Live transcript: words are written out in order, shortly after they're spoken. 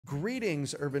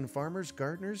Greetings, urban farmers,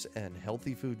 gardeners, and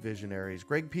healthy food visionaries.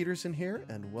 Greg Peterson here,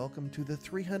 and welcome to the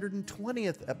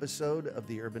 320th episode of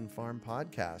the Urban Farm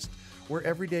Podcast, where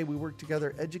every day we work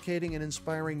together educating and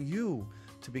inspiring you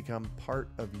to become part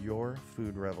of your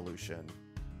food revolution.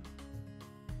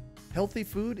 Healthy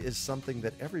food is something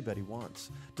that everybody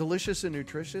wants. Delicious and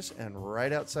nutritious, and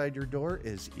right outside your door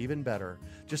is even better.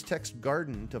 Just text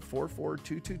GARDEN to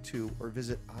 44222 or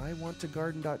visit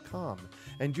iwanttogarden.com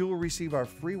and you will receive our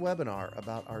free webinar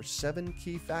about our 7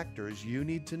 key factors you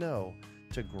need to know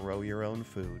to grow your own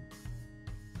food.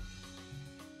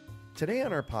 Today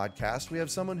on our podcast, we have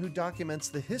someone who documents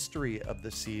the history of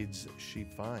the seeds she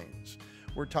finds.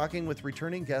 We're talking with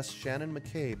returning guest Shannon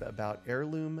McCabe about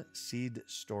heirloom seed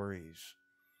stories.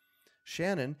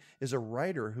 Shannon is a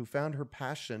writer who found her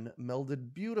passion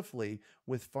melded beautifully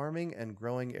with farming and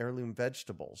growing heirloom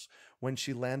vegetables when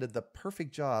she landed the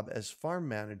perfect job as farm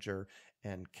manager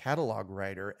and catalog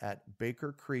writer at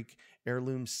Baker Creek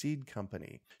Heirloom Seed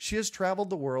Company. She has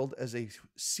traveled the world as a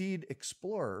seed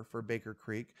explorer for Baker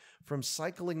Creek, from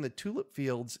cycling the tulip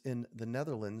fields in the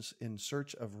Netherlands in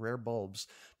search of rare bulbs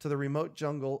to the remote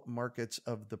jungle markets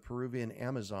of the Peruvian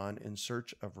Amazon in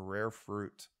search of rare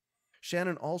fruit.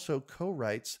 Shannon also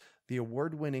co-writes the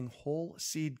award-winning Whole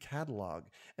Seed Catalog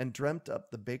and dreamt up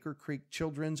the Baker Creek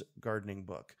Children's Gardening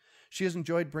Book. She has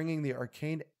enjoyed bringing the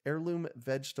arcane heirloom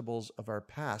vegetables of our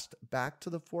past back to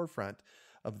the forefront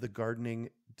of the gardening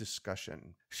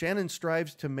discussion. Shannon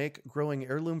strives to make growing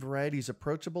heirloom varieties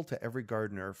approachable to every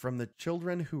gardener, from the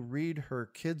children who read her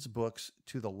kids' books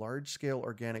to the large-scale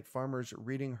organic farmers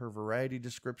reading her variety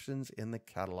descriptions in the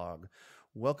catalog.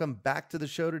 Welcome back to the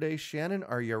show today, Shannon.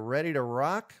 Are you ready to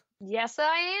rock? Yes,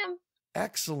 I am.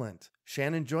 Excellent.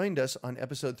 Shannon joined us on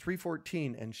episode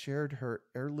 314 and shared her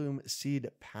heirloom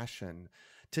seed passion.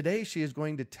 Today, she is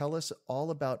going to tell us all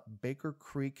about Baker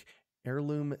Creek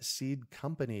Heirloom Seed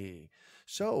Company.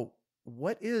 So,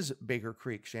 what is Baker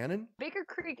Creek, Shannon? Baker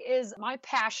Creek is my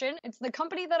passion. It's the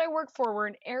company that I work for. We're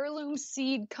an heirloom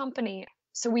seed company.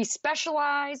 So we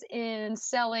specialize in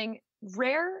selling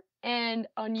rare and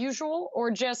unusual,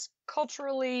 or just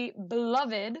culturally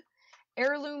beloved,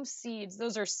 heirloom seeds.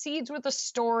 Those are seeds with a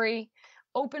story,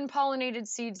 open pollinated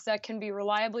seeds that can be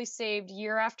reliably saved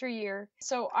year after year.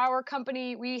 So our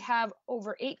company, we have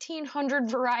over 1,800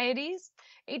 varieties,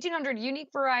 1,800 unique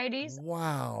varieties.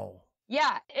 Wow.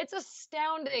 Yeah, it's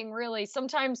astounding, really.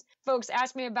 Sometimes folks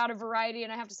ask me about a variety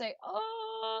and I have to say,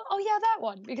 oh yeah, that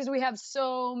one, because we have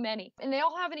so many. And they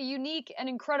all have a unique and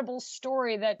incredible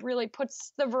story that really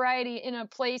puts the variety in a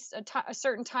place, a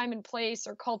certain time and place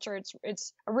or culture.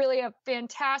 It's really a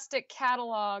fantastic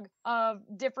catalog of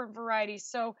different varieties.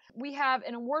 So we have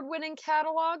an award-winning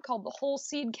catalog called the Whole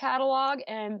Seed Catalog,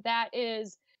 and that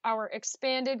is our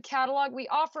expanded catalog. We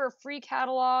offer a free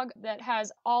catalog that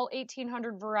has all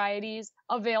 1,800 varieties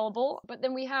available, but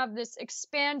then we have this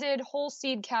expanded Whole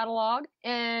Seed Catalog,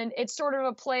 and it's sort of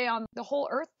a play on the Whole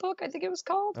Earth book, I think it was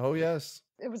called. Oh, yes.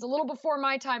 It was a little before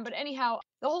my time, but anyhow,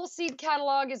 the Whole Seed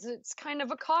Catalog it's kind of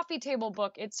a coffee table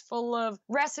book. It's full of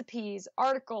recipes,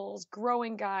 articles,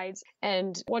 growing guides,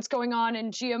 and what's going on in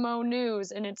GMO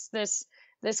news. And it's this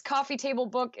coffee table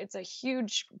book. It's a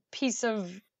huge piece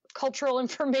of cultural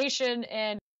information,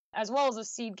 and as well as a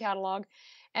seed catalog.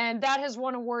 And that has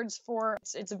won awards for,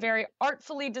 it's very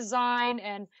artfully designed,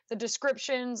 and the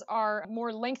descriptions are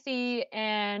more lengthy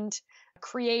and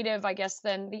creative, I guess,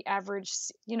 than the average,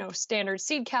 standard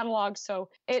seed catalog. So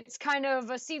it's kind of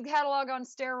a seed catalog on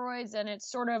steroids, and it's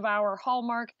sort of our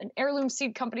hallmark, an heirloom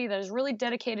seed company that is really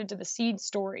dedicated to the seed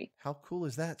story. How cool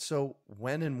is that? So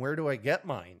when and where do I get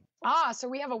mine? So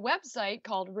we have a website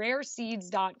called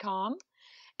rareseeds.com.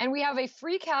 And we have a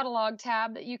free catalog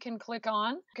tab that you can click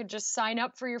on. You could just sign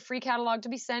up for your free catalog to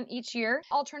be sent each year.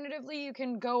 Alternatively, you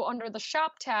can go under the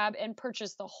shop tab and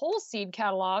purchase the Whole Seed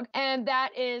Catalog. And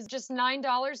that is just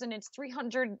 $9, and it's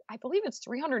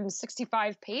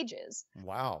 365 pages.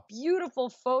 Wow.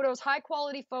 Beautiful photos, high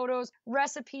quality photos,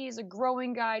 recipes, a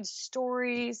growing guide,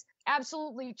 stories.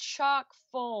 Absolutely chock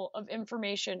full of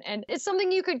information. And it's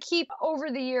something you could keep over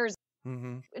the years.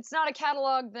 Mm-hmm. It's not a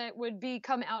catalog that would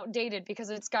become outdated because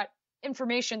it's got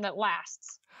information that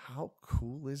lasts. How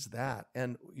cool is that?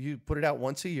 And you put it out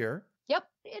once a year? Yep.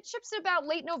 It ships about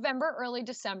late November, early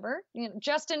December,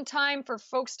 just in time for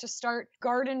folks to start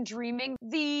garden dreaming.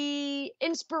 The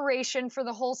inspiration for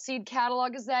the Whole Seed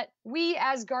Catalog is that we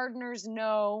as gardeners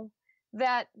know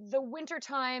that the winter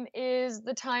time is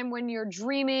the time when you're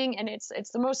dreaming, and it's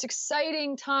the most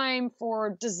exciting time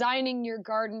for designing your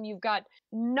garden. You've got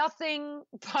nothing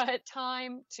but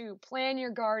time to plan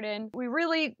your garden. We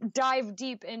really dive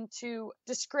deep into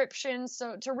descriptions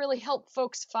so to really help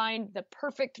folks find the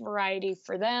perfect variety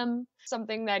for them,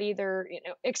 something that either,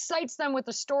 excites them with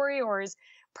a story or is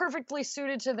perfectly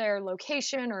suited to their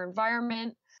location or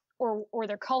environment or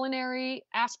their culinary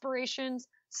aspirations.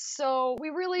 So we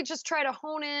really just try to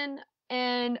hone in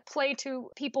and play to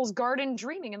people's garden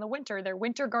dreaming in the winter, their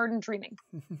winter garden dreaming.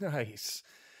 Nice.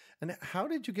 And how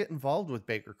did you get involved with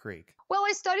Baker Creek? Well,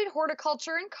 I studied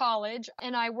horticulture in college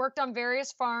and I worked on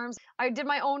various farms. I did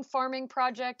my own farming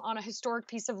project on a historic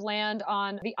piece of land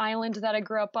on the island that I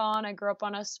grew up on. I grew up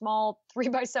on a small 3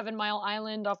 by 7 mile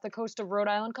island off the coast of Rhode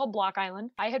Island called Block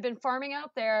Island. I had been farming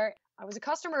out there. I was a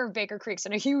customer of Baker Creek's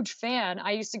and a huge fan.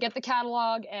 I used to get the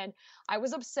catalog and I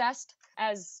was obsessed,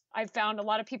 as I found a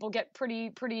lot of people get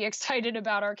pretty excited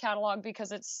about our catalog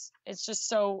because it's just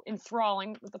so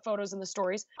enthralling with the photos and the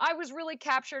stories. I was really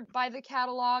captured by the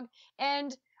catalog,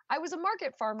 and I was a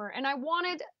market farmer and I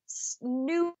wanted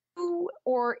new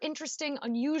or interesting,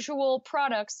 unusual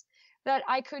products that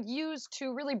I could use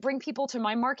to really bring people to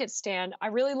my market stand. I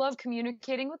really love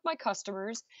communicating with my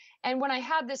customers. And when I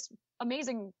had this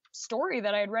amazing story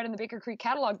that I had read in the Baker Creek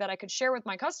catalog that I could share with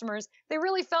my customers, they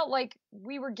really felt like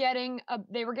they were getting a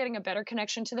better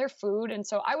connection to their food. And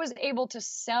so I was able to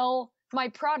sell my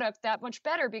product that much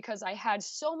better because I had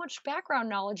so much background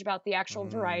knowledge about the actual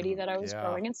variety that I was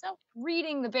growing and selling.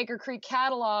 Reading the Baker Creek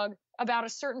catalog about a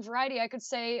certain variety, I could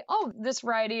say, oh, this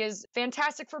variety is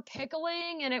fantastic for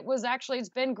pickling, and it's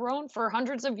been grown for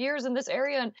hundreds of years in this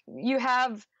area. And you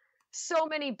have so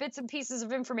many bits and pieces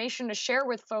of information to share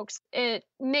with folks. It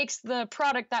makes the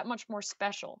product that much more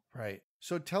special. Right.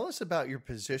 So tell us about your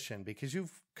position, because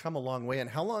you've come a long way. And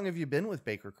how long have you been with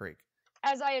Baker Creek?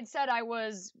 As I had said, I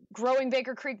was growing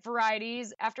Baker Creek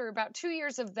varieties. After about 2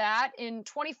 years of that, in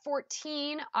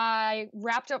 2014, I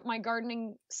wrapped up my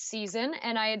gardening season,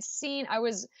 and I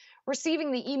was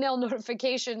receiving the email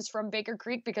notifications from Baker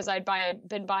Creek because I'd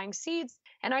been buying seeds.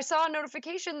 And I saw a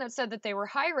notification that said that they were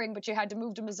hiring, but you had to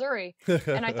move to Missouri.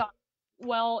 And I thought,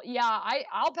 well, yeah,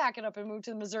 I'll pack it up and move to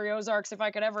the Missouri Ozarks if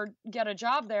I could ever get a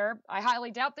job there. I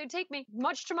highly doubt they'd take me.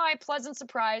 Much to my pleasant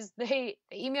surprise, they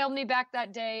emailed me back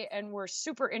that day and were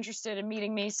super interested in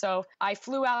meeting me. So I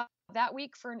flew out that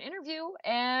week for an interview,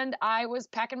 and I was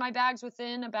packing my bags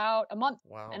within about a month.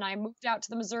 Wow. And I moved out to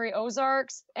the Missouri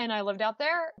Ozarks, and I lived out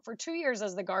there for 2 years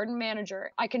as the garden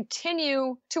manager. I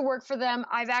continue to work for them.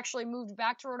 I've actually moved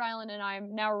back to Rhode Island, and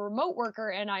I'm now a remote worker,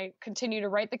 and I continue to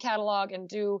write the catalog and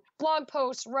do blog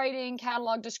posts, writing,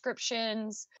 catalog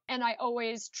descriptions, and I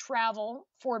always travel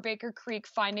for Baker Creek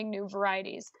finding new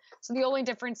varieties. So the only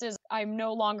difference is I'm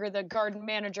no longer the garden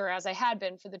manager as I had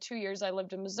been for the 2 years I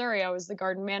lived in Missouri. I was the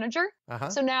garden manager.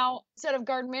 So now, instead of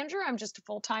garden manager, I'm just a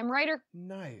full-time writer.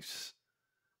 Nice.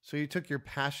 So you took your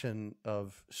passion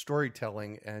of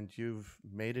storytelling and you've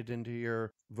made it into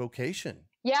your vocation.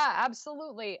 Yeah,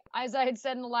 absolutely. As I had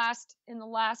said in the last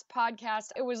podcast,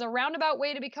 it was a roundabout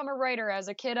way to become a writer. As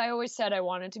a kid, I always said I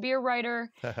wanted to be a writer.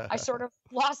 I sort of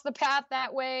lost the path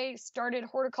that way, started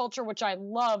horticulture, which I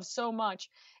love so much.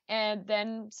 And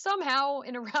then somehow,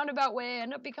 in a roundabout way, I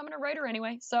ended up becoming a writer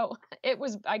anyway. So it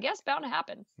was, I guess, bound to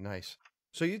happen. Nice.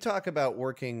 So you talk about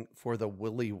working for the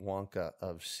Willy Wonka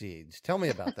of seeds. Tell me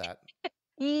about that.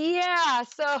 Yeah,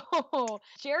 so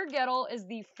Jared Gettle is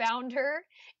the founder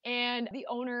and the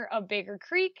owner of Baker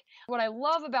Creek. What I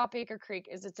love about Baker Creek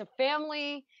is it's a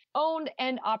family-owned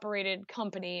and operated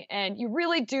company, and you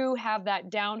really do have that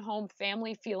down-home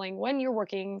family feeling when you're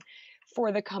working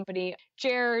for the company.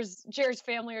 Jared's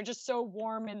family are just so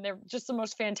warm, and they're just the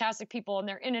most fantastic people, and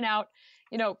they're in and out,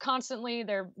 constantly.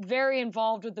 They're very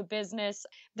involved with the business.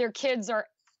 Their kids are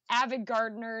avid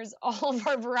gardeners. All of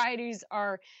our varieties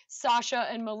are Sasha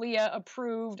and Malia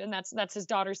approved, and that's his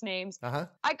daughter's names.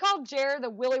 I call Jared the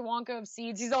Willy Wonka of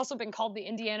seeds. He's also been called the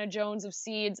Indiana Jones of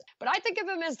seeds, but I think of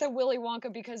him as the Willy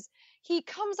Wonka because he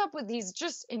comes up with these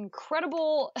just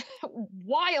incredible,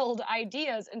 wild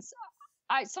ideas. And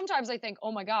sometimes I think,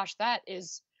 oh my gosh, that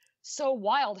is so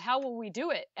wild. How will we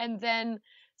do it? And then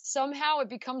somehow it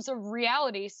becomes a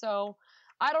reality. So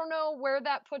I don't know where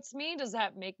that puts me. Does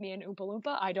that make me an Oompa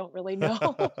Loompa? I don't really know.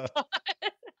 But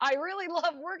I really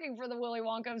love working for the Willy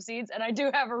Wonka of seeds, and I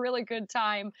do have a really good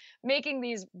time making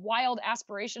these wild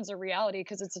aspirations a reality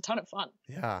because it's a ton of fun.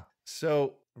 Yeah.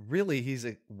 So really, he's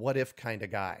a what if kind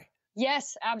of guy.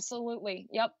 Yes, absolutely.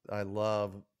 Yep. I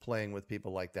love playing with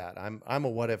people like that. I'm a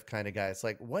what if kind of guy. It's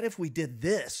like, what if we did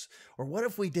this? Or what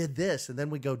if we did this? And then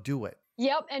we go do it.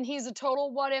 Yep, and he's a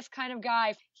total what if kind of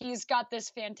guy. He's got this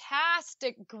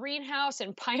fantastic greenhouse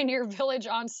and Pioneer Village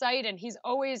on site, and he's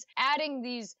always adding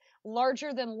these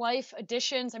larger than life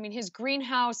additions. I mean, his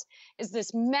greenhouse is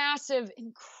this massive,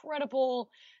 incredible,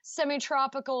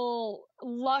 semi-tropical,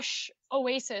 lush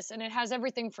oasis, and it has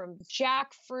everything from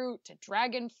jackfruit to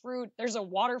dragon fruit. There's a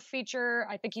water feature.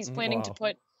 I think he's planning to Wow.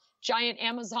 put giant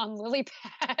Amazon lily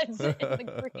pads in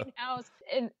the greenhouse.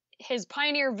 And his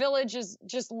Pioneer Village is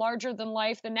just larger than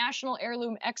life. The National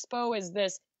Heirloom Expo is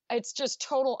this, it's just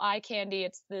total eye candy.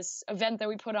 It's this event that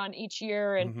we put on each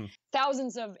year, and Mhm.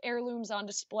 thousands of heirlooms on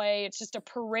display. It's just a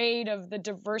parade of the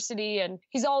diversity, and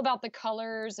he's all about the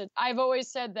colors. I've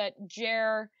always said that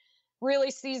Jer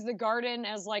really sees the garden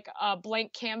as like a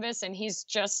blank canvas, and he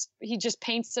just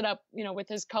paints it up, with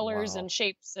his colors Wow. and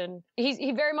shapes, and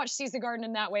he very much sees the garden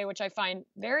in that way, which I find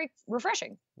very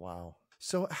refreshing. Wow.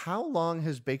 So how long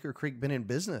has Baker Creek been in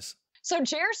business? So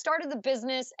Jer started the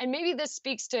business, and maybe this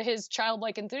speaks to his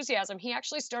childlike enthusiasm. He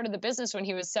actually started the business when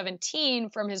he was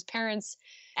 17 from his parents'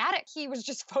 attic. He was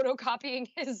just photocopying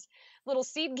his little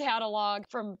seed catalog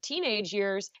from teenage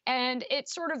years, and it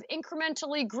sort of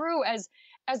incrementally grew as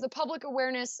the public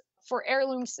awareness for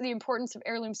heirlooms, the importance of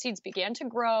heirloom seeds began to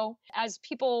grow, as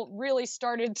people really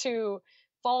started to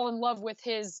fall in love with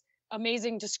his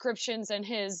amazing descriptions and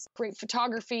his great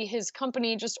photography. His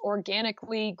company just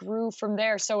organically grew from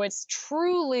there. So it's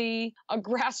truly a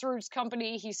grassroots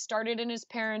company. He started in his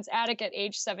parents' attic at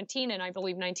age 17 in, I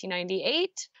believe,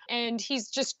 1998. And he's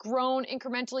just grown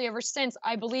incrementally ever since.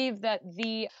 I believe that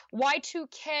the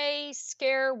Y2K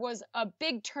scare was a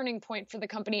big turning point for the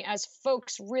company as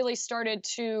folks really started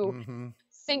to Mm-hmm.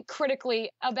 think critically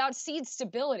about seed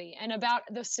stability and about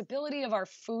the stability of our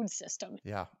food system.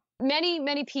 Yeah.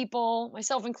 Many people,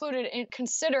 myself included,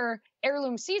 consider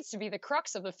heirloom seeds to be the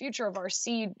crux of the future of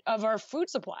our food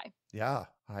supply. Yeah,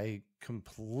 I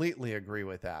completely agree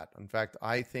with that. In fact,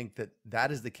 I think that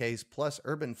that is the case. Plus,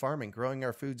 urban farming, growing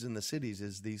our foods in the cities,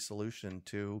 is the solution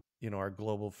to, our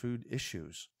global food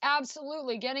issues.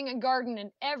 Absolutely. Getting a garden,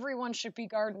 and everyone should be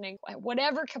gardening at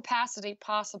whatever capacity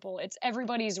possible. It's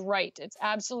everybody's right. It's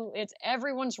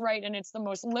everyone's right. And it's the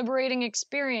most liberating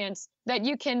experience that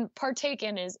you can partake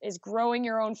in is growing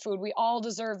your own food. We all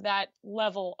deserve that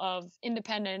level of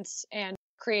independence and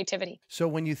creativity. So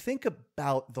when you think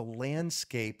about the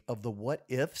landscape of the what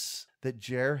ifs that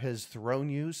Jer has thrown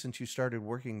you since you started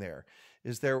working there,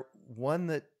 is there one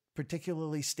that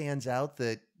particularly stands out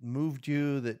that moved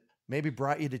you, that maybe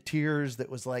brought you to tears, that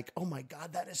was like, oh my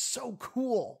God, that is so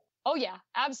cool? Oh yeah,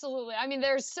 absolutely. I mean,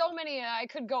 there's so many. I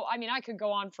could go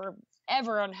on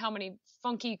forever on how many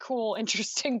funky, cool,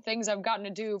 interesting things I've gotten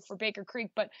to do for Baker Creek.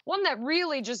 But one that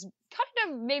really just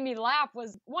kind of made me laugh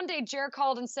was one day Jer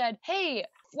called and said, "Hey,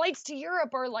 flights to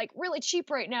Europe are like really cheap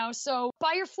right now. So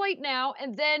buy your flight now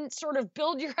and then sort of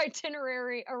build your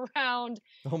itinerary around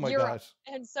Oh my Europe." gosh.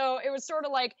 And so it was sort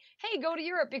of like, hey, go to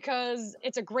Europe because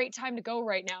it's a great time to go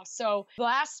right now. So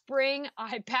last spring,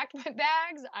 I packed my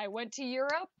bags. I went to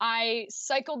Europe. I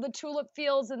cycled the tulip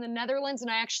fields in the Netherlands,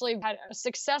 and I actually had a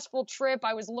successful trip.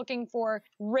 I was looking for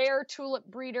rare tulip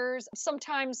breeders.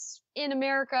 Sometimes in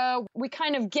America, we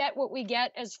kind of get what we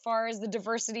get as far as the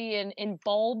diversity in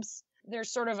bulbs.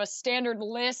 There's sort of a standard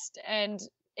list, and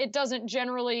it doesn't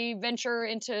generally venture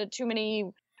into too many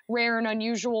rare and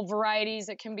unusual varieties.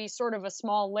 It can be sort of a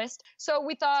small list. So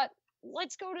we thought,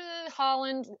 let's go to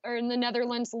Holland or in the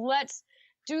Netherlands. Let's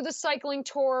do the cycling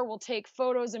tour. We'll take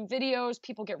photos and videos.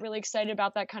 People get really excited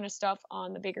about that kind of stuff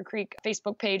on the Baker Creek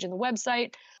Facebook page and the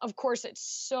website. Of course, it's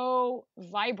so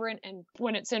vibrant, and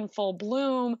when it's in full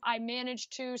bloom, I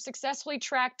managed to successfully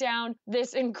track down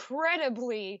this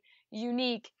incredibly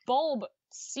unique bulb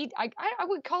seed. I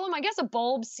would call him, I guess, a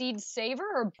bulb seed saver,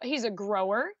 or he's a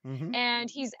grower. Mm-hmm. And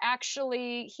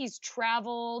he's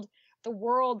traveled the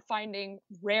world finding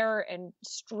rare and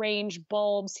strange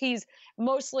bulbs. His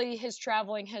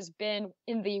traveling has been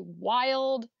in the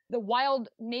wild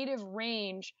native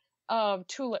range of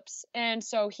tulips. And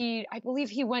so I believe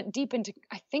he went deep into,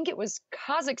 I think it was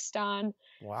Kazakhstan.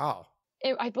 Wow.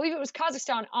 I believe it was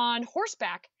Kazakhstan on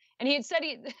horseback. And he had said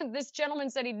this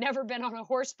gentleman said he'd never been on a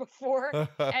horse before.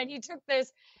 And he took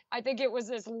this, I think it was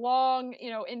this long,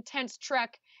 intense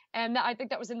trek. And I think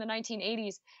that was in the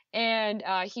 1980s. And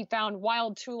he found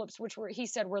wild tulips, which he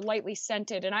said were lightly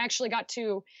scented. And I actually got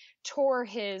to tour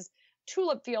his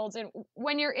tulip fields. And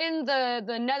when you're in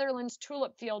the Netherlands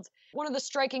tulip fields, one of the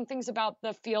striking things about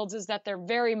the fields is that they're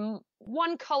very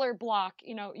one color block.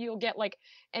 You know, you'll get like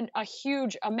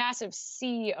a massive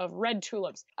sea of red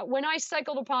tulips. When I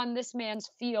cycled upon this man's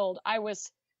field, I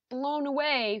was blown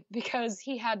away because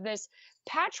he had this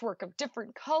patchwork of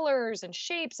different colors and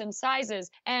shapes and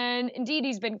sizes. And indeed,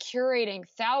 he's been curating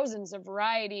thousands of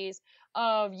varieties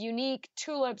of unique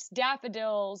tulips,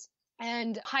 daffodils,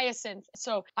 and hyacinth.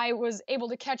 So I was able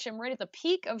to catch him right at the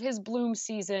peak of his bloom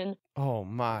season. Oh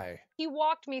my. He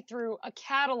walked me through a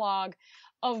catalog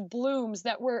of blooms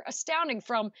that were astounding,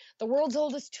 from the world's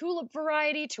oldest tulip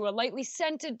variety to a lightly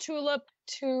scented tulip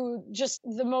to just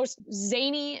the most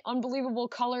zany, unbelievable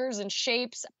colors and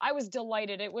shapes. I was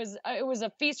delighted. It was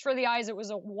a feast for the eyes. It was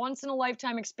a once in a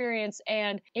lifetime experience,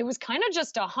 and it was kind of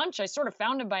just a hunch. I sort of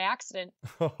found him by accident.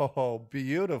 Oh,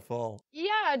 beautiful.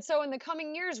 Yeah, and so in the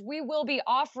coming years, we will be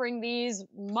offering these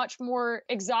much more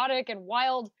exotic and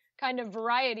wild kind of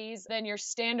varieties than your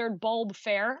standard bulb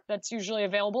fare that's usually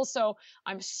available. So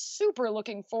I'm super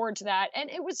looking forward to that. And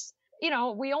it was,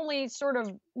 we only sort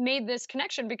of made this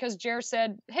connection because Jer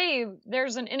said, hey,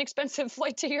 there's an inexpensive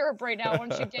flight to Europe right now. Why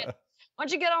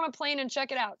don't you get on a plane and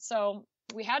check it out? So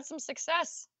we had some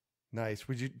success. Nice.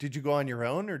 Did you go on your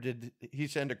own, or did he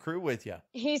send a crew with you?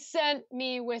 He sent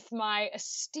me with my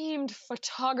esteemed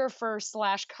photographer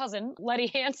 / cousin, Letty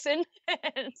Hansen.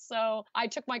 And so I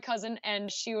took my cousin, and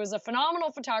she was a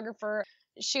phenomenal photographer.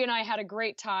 She and I had a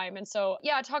great time. And so,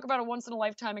 yeah, talk about a once in a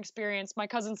lifetime experience. My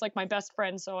cousin's like my best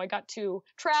friend. So I got to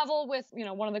travel with,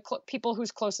 one of the people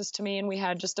who's closest to me, and we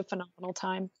had just a phenomenal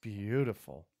time.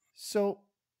 Beautiful. So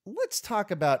let's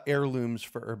talk about heirlooms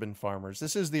for urban farmers.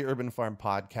 This is the Urban Farm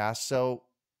Podcast. So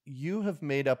you have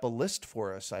made up a list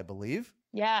for us, I believe.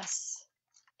 Yes.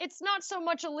 It's not so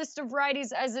much a list of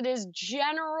varieties as it is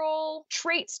general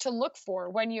traits to look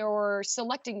for when you're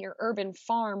selecting your urban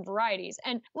farm varieties.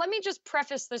 And let me just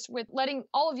preface this with letting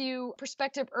all of you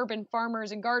prospective urban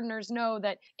farmers and gardeners know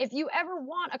that if you ever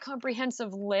want a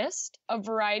comprehensive list of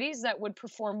varieties that would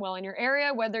perform well in your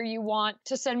area, whether you want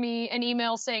to send me an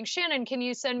email saying, Shannon, can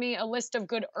you send me a list of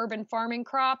good urban farming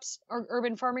crops or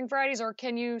urban farming varieties, or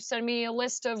can you send me a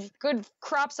list of good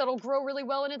crops that'll grow really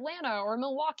well in Atlanta or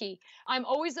Milwaukee? I'm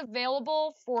always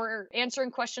available for answering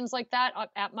questions like that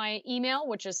at my email,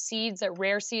 which is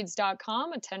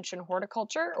seeds@rareseeds.com, attention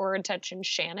horticulture or attention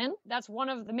Shannon. That's one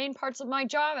of the main parts of my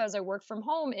job as I work from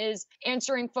home, is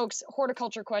answering folks'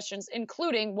 horticulture questions,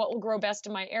 including what will grow best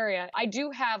in my area. I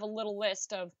do have a little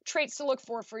list of traits to look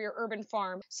for your urban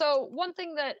farm. So one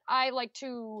thing that I like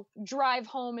to drive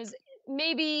home is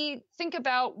maybe think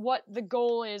about what the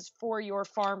goal is for your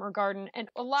farm or garden. And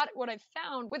a lot of what I've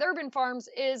found with urban farms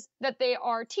is that they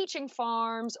are teaching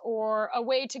farms or a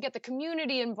way to get the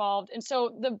community involved. And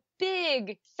so the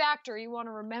big factor you want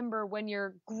to remember when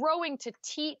you're growing to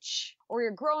teach, or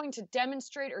you're growing to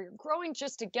demonstrate, or you're growing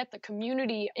just to get the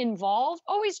community involved,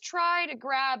 always try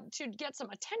to get some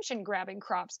attention grabbing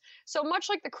crops. So much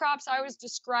like the crops I was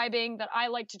describing that I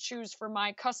like to choose for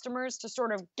my customers to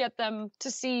sort of get them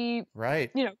to see, right,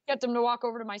 get them to walk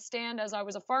over to my stand as I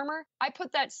was a farmer. I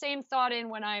put that same thought in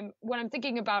when I'm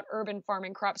thinking about urban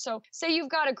farming crops. So say you've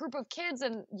got a group of kids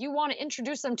and you want to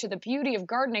introduce them to the beauty of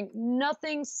gardening.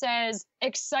 Nothing says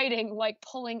exciting like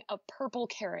pulling a purple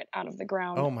carrot out of the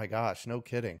ground. Oh my gosh, no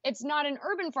kidding. It's not an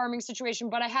urban farming situation,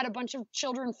 but I had a bunch of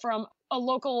children from a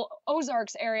local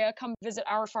Ozarks area come visit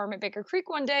our farm at Baker Creek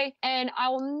one day, and I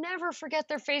will never forget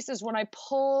their faces when I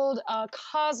pulled a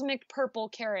cosmic purple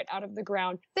carrot out of the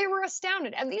ground. They were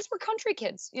astounded, and these were country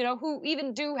kids, who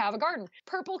even do have a garden.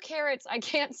 Purple carrots, I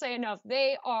can't say enough,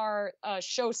 they are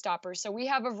showstoppers. So we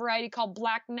have a variety called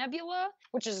Black Nebula,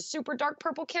 which is a super dark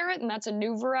purple carrot, and that's a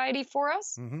new variety for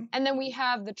us. Mm-hmm. And then we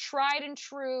have the tried and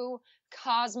true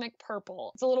Cosmic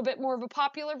Purple. It's a little bit more of a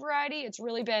popular variety. It's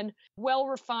really been well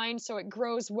refined, so it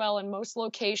grows well in most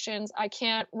locations. I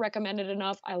can't recommend it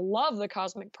enough. I love the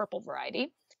Cosmic Purple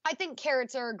variety. I think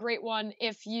carrots are a great one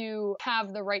if you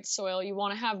have the right soil. You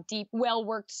want to have deep,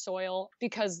 well-worked soil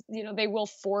because, they will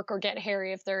fork or get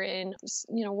hairy if they're in,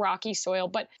 rocky soil.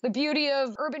 But the beauty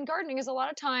of urban gardening is a lot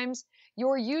of times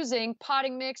you're using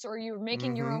potting mix or you're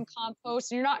making your own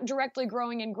compost and you're not directly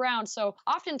growing in ground. So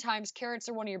oftentimes carrots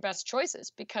are one of your best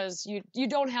choices because you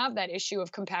don't have that issue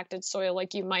of compacted soil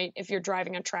like you might if you're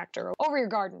driving a tractor over your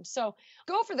garden. So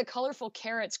go for the colorful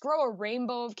carrots, grow a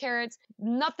rainbow of carrots.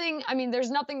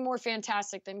 There's nothing more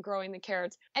fantastic than growing the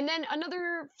carrots. And then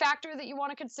another factor that you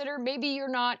want to consider, maybe you're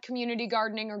not community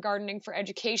gardening or gardening for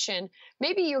education.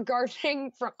 Maybe you're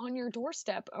gardening on your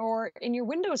doorstep or in your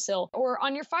windowsill or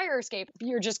on your fire escape. landscape,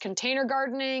 you're just container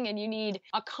gardening and you need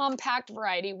a compact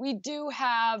variety, we do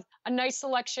have a nice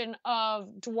selection of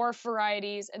dwarf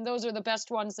varieties, and those are the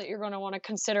best ones that you're going to want to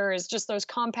consider, is just those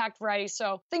compact varieties.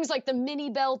 So things like the mini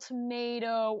bell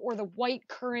tomato or the white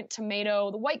currant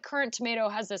tomato. The white currant tomato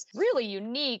has this really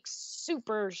unique,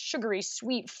 super sugary,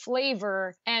 sweet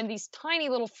flavor and these tiny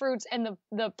little fruits, and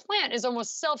the plant is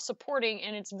almost self-supporting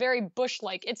and it's very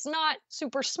bush-like. It's not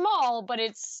super small, but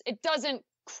it doesn't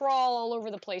crawl all over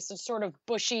the place. It's sort of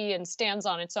bushy and stands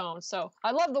on its own. So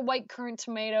I love the white currant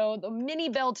tomato. The mini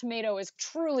bell tomato is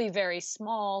truly very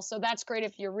small, so that's great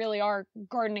if you really are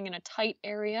gardening in a tight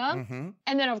area. Mm-hmm.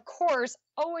 And then, of course,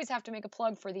 always have to make a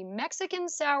plug for the Mexican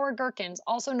sour gherkins,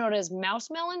 also known as mouse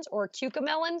melons or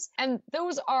cucamelons. And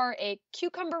those are a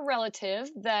cucumber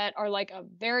relative that are like a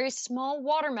very small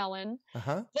watermelon.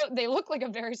 Uh-huh. They look like a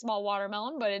very small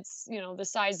watermelon, but it's, the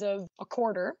size of a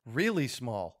quarter. Really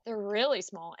small. They're really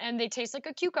small, and they taste like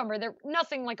a cucumber. They're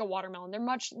nothing like a watermelon. They're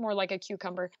much more like a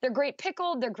cucumber. They're great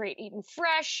pickled. They're great eaten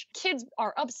fresh. Kids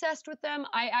are obsessed with them.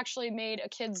 I actually made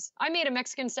a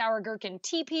Mexican sour gherkin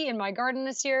teepee in my garden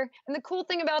this year. And the cool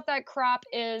thing about that crop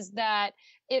is that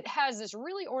it has this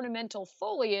really ornamental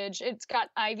foliage. It's got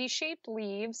ivy-shaped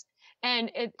leaves,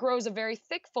 and it grows a very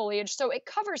thick foliage, so it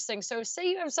covers things. So say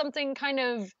you have something kind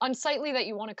of unsightly that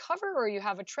you want to cover, or you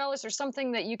have a trellis or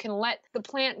something that you can let the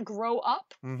plant grow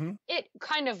up, Mm-hmm. it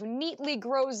kind of neatly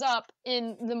grows up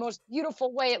in the most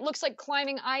beautiful way. It looks like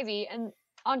climbing ivy, and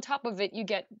on top of it, you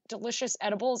get delicious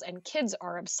edibles, and kids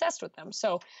are obsessed with them.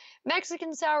 So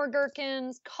Mexican sour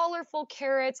gherkins, colorful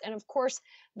carrots, and of course,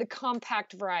 the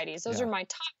compact varieties. Those are my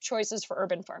top choices for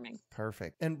urban farming.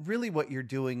 Perfect. And really what you're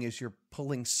doing is you're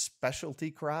pulling specialty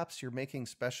crops. You're making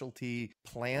specialty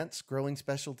plants, growing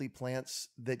specialty plants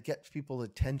that get people's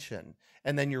attention.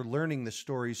 And then you're learning the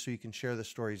stories so you can share the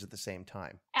stories at the same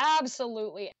time.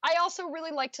 Absolutely. I also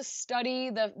really like to study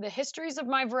the histories of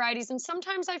my varieties. And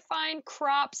sometimes I find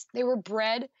crops, they were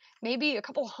bred maybe a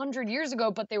couple hundred years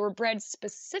ago, but they were bred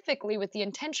specifically with the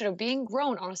intention of being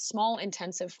grown on a small,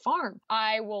 intensive farm.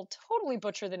 I will totally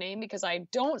butcher the name because I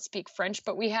don't speak French,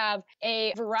 but we have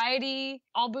a variety,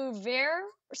 Albuvier,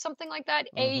 or something like that,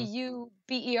 Aubervillers,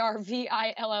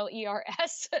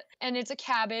 and it's a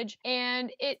cabbage,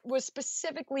 and it was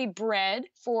specifically bred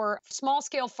for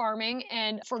small-scale farming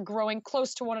and for growing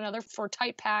close to one another for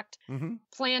tight-packed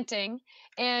planting,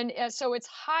 and so it's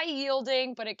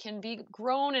high-yielding, but it can be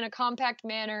grown in a compact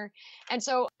manner, and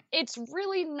so it's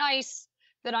really nice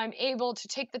that I'm able to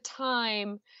take the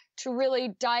time to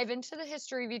really dive into the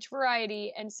history of each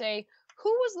variety and say,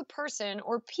 who was the person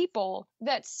or people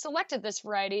that selected this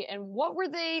variety and what were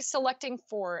they selecting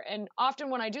for? And often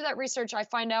when I do that research, I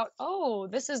find out, oh,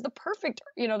 this is the perfect,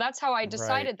 that's how I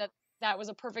decided that was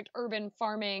a perfect urban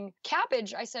farming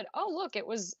cabbage. I said, oh, look, it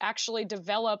was actually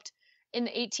developed in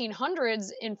the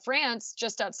 1800s in France,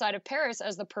 just outside of Paris,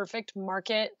 as the perfect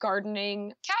market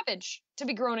gardening cabbage to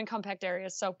be grown in compact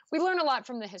areas. So we learn a lot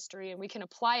from the history and we can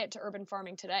apply it to urban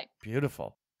farming today.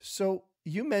 Beautiful. So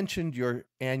you mentioned your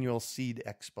annual Seed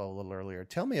Expo a little earlier.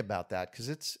 Tell me about that, because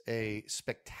it's a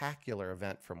spectacular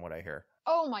event from what I hear.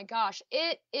 Oh my gosh,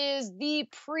 it is the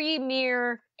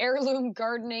premier heirloom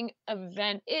gardening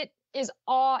event. It is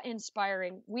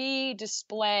awe-inspiring. We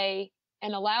display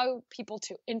and allow people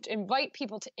to invite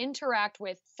people to interact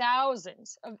with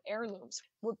thousands of heirlooms.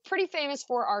 We're pretty famous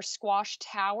for our squash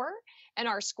tower and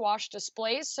our squash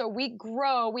displays. So we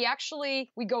go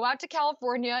out to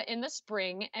California in the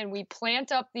spring and we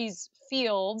plant up these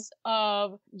fields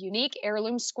of unique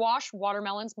heirloom squash,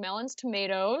 watermelons, melons,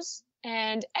 tomatoes,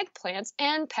 and eggplants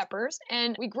and peppers.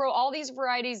 And we grow all these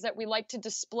varieties that we like to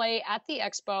display at the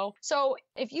expo. So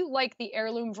if you like the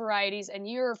heirloom varieties and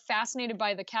you're fascinated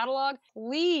by the catalog,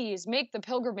 please make the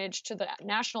pilgrimage to the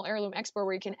National Heirloom Expo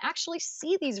where you can actually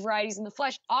see these varieties in the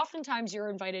flesh. Oftentimes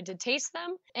you're invited to taste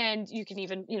them and you can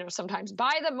even, sometimes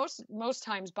buy them, most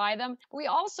times buy them. We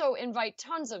also invite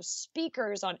tons of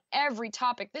speakers on every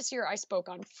topic. This year I spoke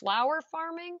on flower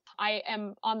farming. I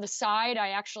am on the side, I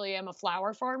actually am a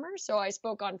flower farmer. So I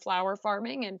spoke on flower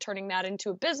farming and turning that into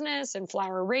a business and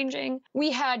flower arranging.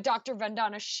 We had Dr.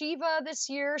 Vandana Shiva this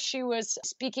year. She was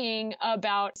speaking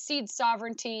about seed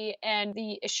sovereignty and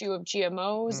the issue of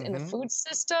GMOs in the food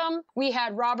system. We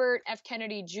had Robert F.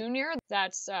 Kennedy Jr.,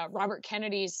 that's Robert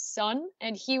Kennedy's son,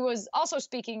 and he was also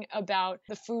speaking about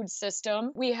the food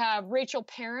system. We have Rachel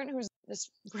Parent, who's this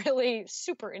really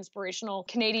super inspirational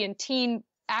Canadian teen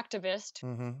activist.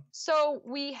 Mm-hmm. So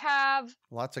we have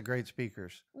Lots of great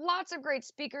speakers. lots of great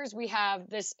speakers. We have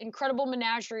this incredible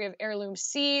menagerie of heirloom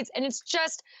seeds, and it's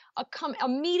just a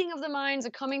meeting of the minds,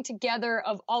 a coming together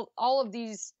of all of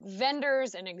these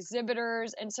vendors and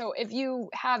exhibitors. And so if you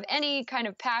have any kind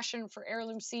of passion for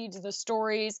heirloom seeds, the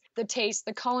stories, the taste,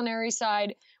 the culinary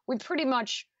side, we pretty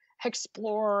much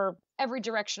explore every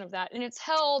direction of that. And it's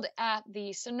held at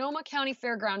the Sonoma County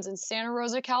Fairgrounds in Santa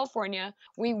Rosa, California.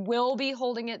 We will be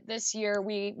holding it this year.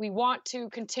 We want to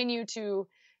continue to,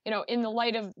 in the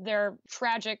light of their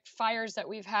tragic fires that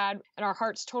we've had, and our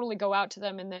hearts totally go out to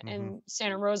them in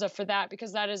Santa Rosa for that,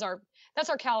 because that's our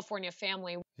California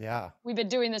family. Yeah. We've been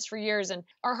doing this for years, and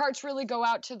our hearts really go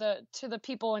out to the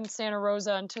people in Santa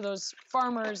Rosa and to those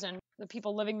farmers and the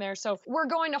people living there. So we're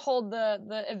going to hold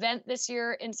the event this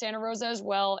year in Santa Rosa as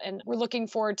well, and we're looking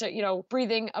forward to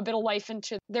breathing a bit of life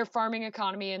into their farming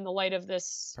economy in the light of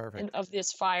this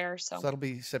fire. So that'll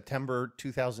be September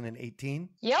 2018.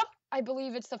 Yep, I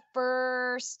believe it's the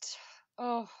first.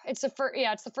 Oh, it's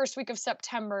the first week of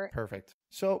September. Perfect.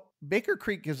 So Baker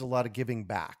Creek gives a lot of giving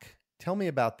back. Tell me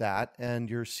about that and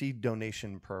your seed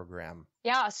donation program.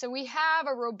 Yeah, so we have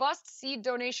a robust seed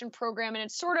donation program, and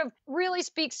it sort of really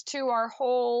speaks to our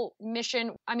whole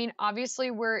mission. I mean,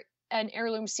 obviously, we're an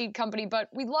heirloom seed company, but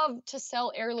we love to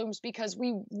sell heirlooms because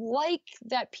we like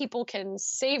that people can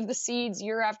save the seeds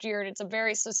year after year, and it's a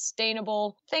very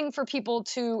sustainable thing for people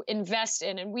to invest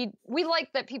in. And we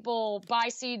like that people buy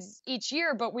seeds each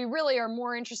year, but we really are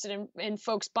more interested in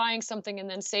folks buying something and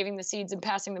then saving the seeds and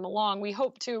passing them along. We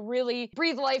hope to really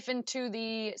breathe life into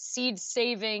the seed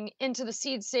saving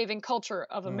culture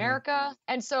of America.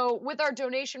 And so with our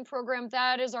donation program,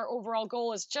 that is our overall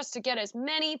goal, is just to get as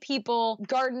many people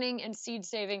gardening and seed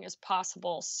saving as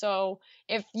possible. So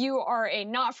if you are a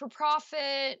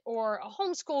not-for-profit or a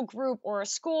homeschool group or a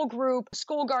school group,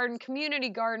 school garden, community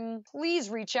garden,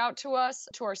 please reach out to us,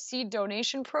 to our seed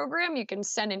donation program. You can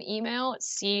send an email at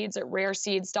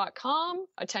seeds@rareseeds.com.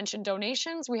 Attention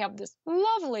donations. We have this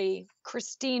lovely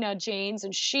Christina Janes,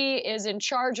 and she is in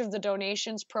charge of the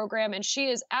donations program, and she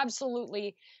is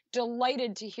absolutely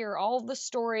delighted to hear all of the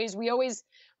stories. We always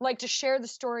like to share the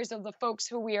stories of the folks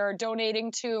who we are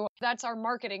donating to. That's our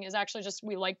marketing, is actually just,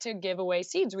 we like to give away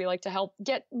seeds. We like to help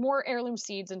get more heirloom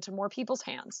seeds into more people's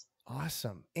hands.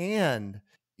 Awesome. And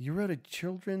you wrote a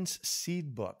children's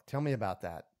seed book. Tell me about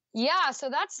that. Yeah, so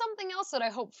that's something else that I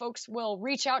hope folks will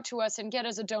reach out to us and get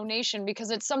as a donation,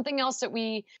 because it's something else that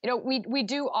we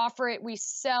do offer it. We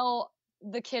sell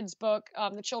the kids' book,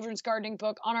 the children's gardening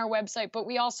book, on our website, but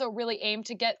we also really aim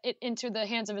to get it into the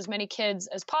hands of as many kids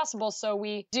as possible. So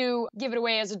we do give it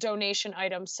away as a donation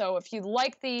item. So if you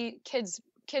like the kids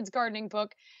gardening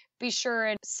book, be sure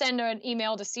and send an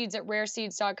email to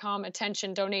seeds@rareseeds.com,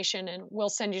 attention donation, and we'll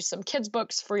send you some kids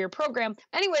books for your program.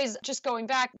 Anyways, just going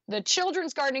back, the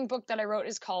children's gardening book that I wrote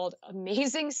is called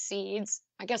Amazing Seeds.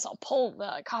 I guess I'll pull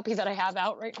the copy that I have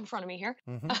out right in front of me here.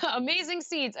 Amazing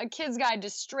Seeds, a kid's guide to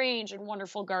strange and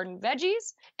wonderful garden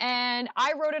veggies. And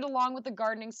I wrote it along with the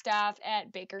gardening staff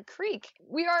at Baker Creek.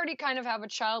 We already kind of have a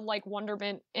childlike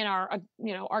wonderment in our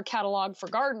catalog for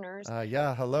gardeners.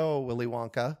 Hello, Willy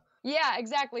Wonka. Yeah,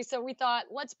 exactly. So we thought,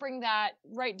 let's bring that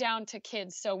right down to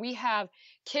kids. So we have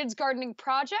kids gardening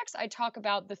projects. I talk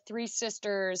about the Three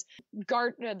Sisters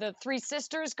garden and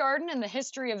the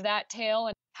history of that tale,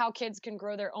 and how kids can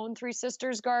grow their own Three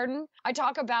Sisters garden. I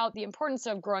talk about the importance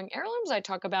of growing heirlooms. I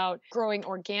talk about growing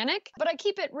organic, but I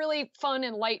keep it really fun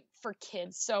and light for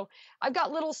kids. So I've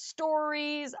got little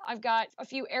stories. I've got a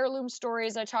few heirloom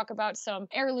stories. I talk about some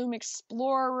heirloom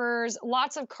explorers,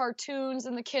 lots of cartoons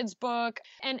in the kids' book,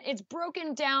 and it's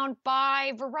broken down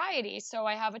by variety. So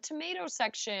I have a tomato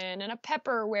section and a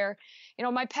pepper where,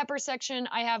 my pepper section,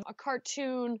 I have a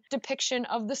cartoon depiction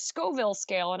of the Scoville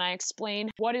scale, and I explain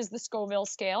what is the Scoville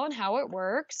scale and how it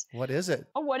works. What is it?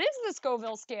 What is the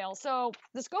Scoville scale? So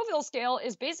the Scoville scale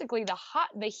is basically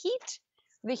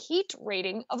the heat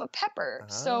rating of a pepper.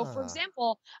 So, for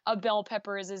example, a bell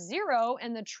pepper is a 0,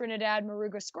 and the Trinidad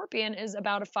Moruga scorpion is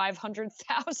about a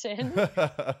 500,000.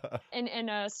 and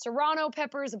a serrano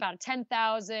pepper is about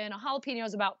 10,000. A jalapeno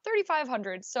is about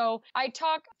 3,500. So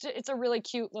it's a really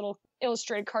cute little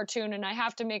illustrated cartoon, and I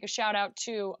have to make a shout out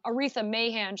to Aretha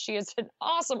Mahan. She is an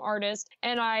awesome artist,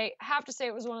 and I have to say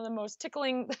it was one of the most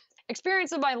tickling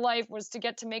experience of my life was to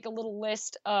get to make a little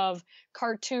list of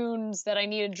cartoons that I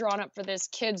needed drawn up for this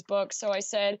kid's book. So I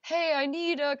said, hey, I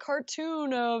need a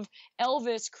cartoon of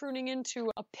Elvis crooning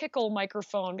into a pickle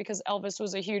microphone because Elvis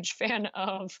was a huge fan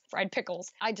of fried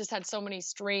pickles. I just had so many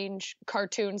strange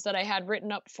cartoons that I had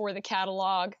written up for the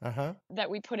catalog that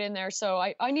we put in there. So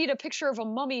I need a picture of a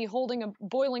mummy holding a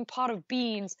boiling pot of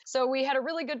beans. So we had a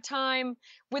really good time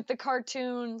with the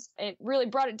cartoons. It really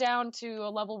brought it down to a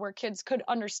level where kids could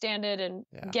understand it and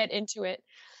get into it.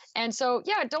 And so,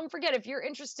 yeah, don't forget, if you're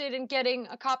interested in getting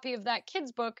a copy of that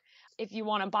kid's book, if you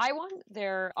want to buy one,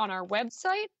 they're on our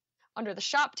website under the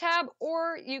shop tab,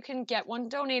 or you can get one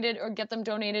donated or get them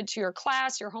donated to your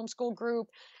class, your homeschool group,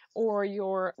 or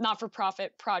your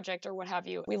not-for-profit project or what have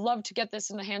you. We love to get this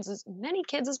in the hands of as many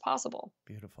kids as possible.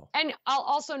 Beautiful. And I'll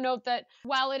also note that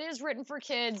while it is written for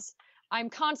kids, I'm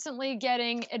constantly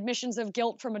getting admissions of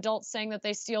guilt from adults saying that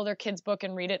they steal their kids' book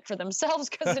and read it for themselves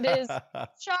because it is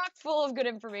chock full of good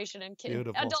information, and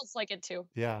adults like it too.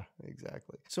 Yeah,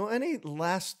 exactly. So any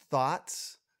last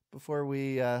thoughts before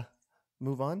we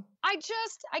move on? I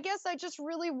guess I just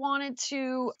really wanted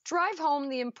to drive home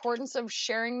the importance of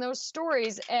sharing those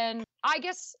stories. And I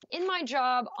guess in my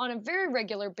job on a very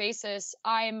regular basis,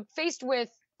 I'm faced with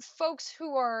folks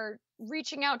who are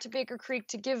reaching out to Baker Creek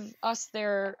to give us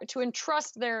to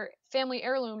entrust their family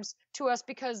heirlooms to us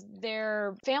because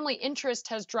their family interest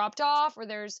has dropped off, or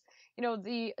there's,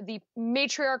 the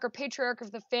matriarch or patriarch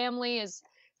of the family has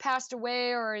passed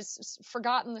away or has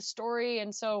forgotten the story.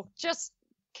 And so just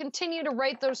continue to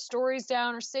write those stories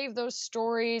down or save those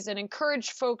stories and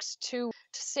encourage folks to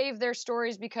save their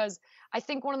stories, because I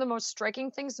think one of the most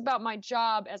striking things about my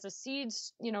job as a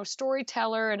seeds,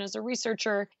 storyteller and as a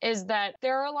researcher is that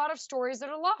there are a lot of stories that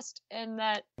are lost, and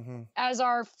that as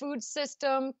our food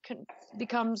system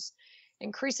becomes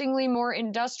increasingly more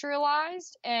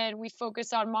industrialized and we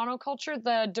focus on monoculture,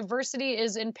 the diversity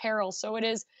is in peril. So it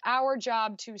is our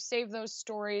job to save those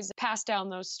stories, pass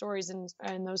down those stories and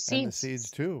those seeds. And the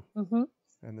seeds too.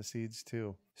 And the seeds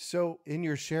too. So in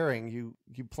your sharing, you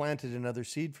planted another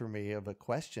seed for me of a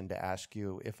question to ask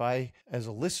you. If I, as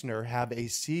a listener, have a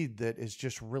seed that is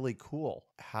just really cool,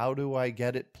 how do I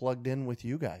get it plugged in with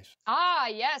you guys?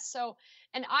 Yes. So,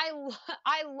 and I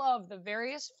love the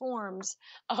various forms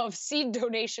of seed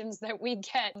donations that we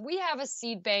get. We have a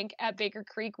seed bank at Baker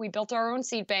Creek. We built our own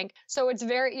seed bank. So it's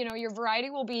very, your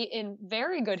variety will be in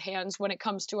very good hands when it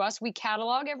comes to us. We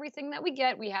catalog everything that we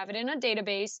get. We have it in a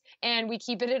database and we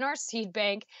keep it in our seed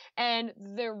bank. And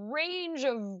the range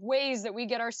of ways that we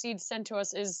get our seeds sent to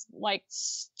us is like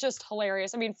just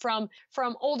hilarious. I mean, from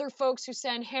older folks who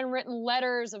send handwritten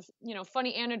letters of,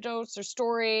 funny anecdotes or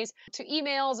stories, to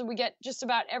emails, and we get just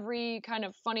about every kind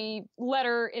of funny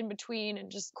letter in between and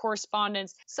just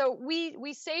correspondence. So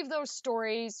we save those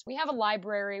stories. We have a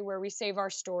library where we save our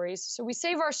stories. So we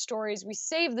save our stories, we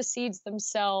save the seeds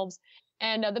themselves.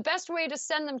 And the best way to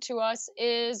send them to us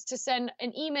is to send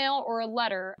an email or a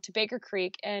letter to Baker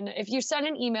Creek. And if you send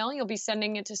an email, you'll be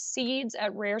sending it to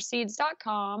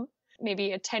seeds@rareseeds.com.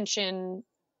 Maybe attention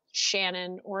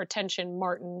Shannon or attention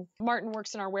Martin. Martin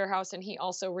works in our warehouse and he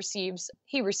also receives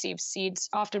seeds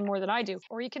often more than I do.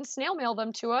 Or you can snail mail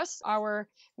them to us. Our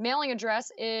mailing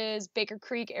address is Baker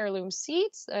Creek Heirloom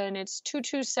Seeds, and it's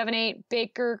 2278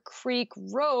 Baker Creek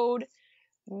Road,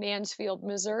 Mansfield,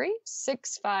 Missouri,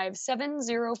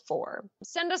 65704.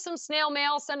 Send us some snail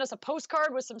mail, send us a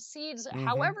postcard with some seeds,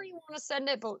 however you want to send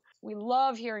it. But we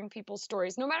love hearing people's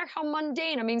stories, no matter how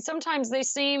mundane. I mean, sometimes they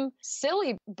seem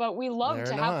silly, but we love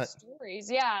have stories.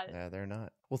 Yeah, they're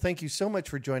not. Well, thank you so much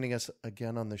for joining us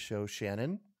again on the show,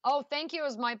 Shannon. Oh, thank you. It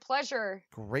was my pleasure.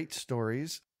 Great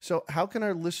stories. So how can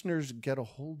our listeners get a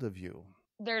hold of you?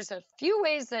 There's a few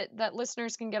ways that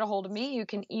listeners can get a hold of me. You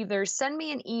can either send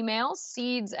me an email,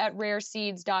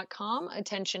 seeds@rareseeds.com,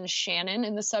 attention Shannon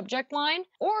in the subject line,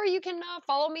 or you can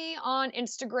follow me on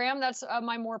Instagram. That's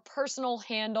my more personal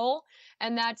handle,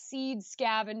 and that's Seed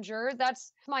Scavenger.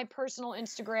 That's my personal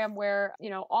Instagram where,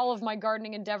 all of my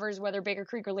gardening endeavors, whether Baker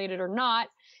Creek related or not,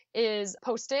 is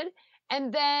posted.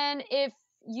 And then if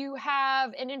you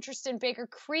have an interest in Baker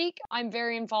Creek, I'm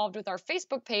very involved with our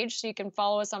Facebook page, so you can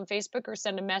follow us on Facebook or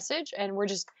send a message, and we're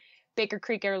just Baker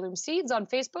Creek Heirloom Seeds on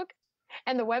Facebook,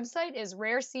 and the website is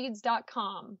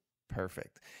rareseeds.com.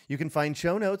 Perfect. You can find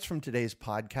show notes from today's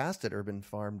podcast at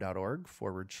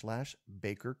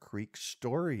urbanfarm.org/Baker Creek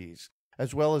Stories.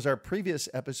 as well as our previous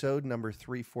episode, number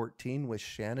 314, with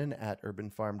Shannon at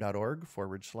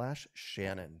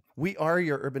urbanfarm.org/Shannon. We are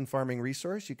your urban farming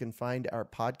resource. You can find our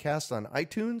podcast on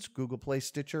iTunes, Google Play,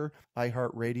 Stitcher,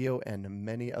 iHeartRadio, and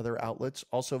many other outlets.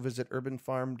 Also visit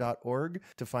urbanfarm.org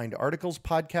to find articles,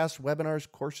 podcasts,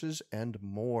 webinars, courses, and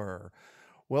more.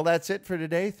 Well, that's it for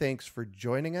today. Thanks for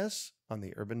joining us on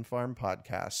the Urban Farm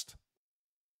Podcast.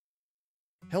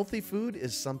 Healthy food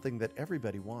is something that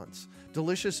everybody wants.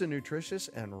 Delicious and nutritious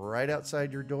and right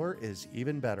outside your door is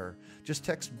even better. Just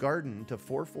text GARDEN to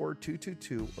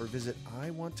 44222 or visit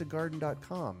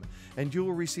iwanttogarden.com and you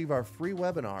will receive our free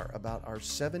webinar about our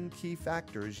 7 key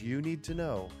factors you need to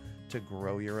know to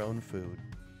grow your own food.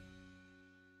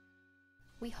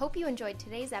 We hope you enjoyed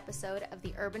today's episode of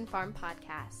the Urban Farm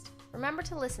Podcast. Remember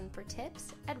to listen for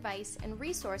tips, advice, and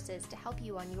resources to help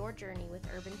you on your journey with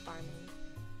urban farming.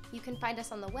 You can find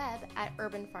us on the web at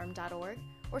urbanfarm.org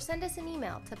or send us an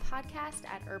email to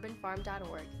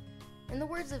podcast@urbanfarm.org. In the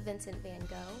words of Vincent van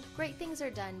Gogh, great things are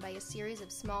done by a series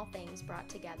of small things brought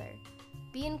together.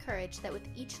 Be encouraged that with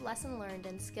each lesson learned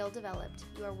and skill developed,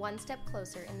 you are one step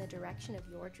closer in the direction of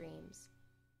your dreams.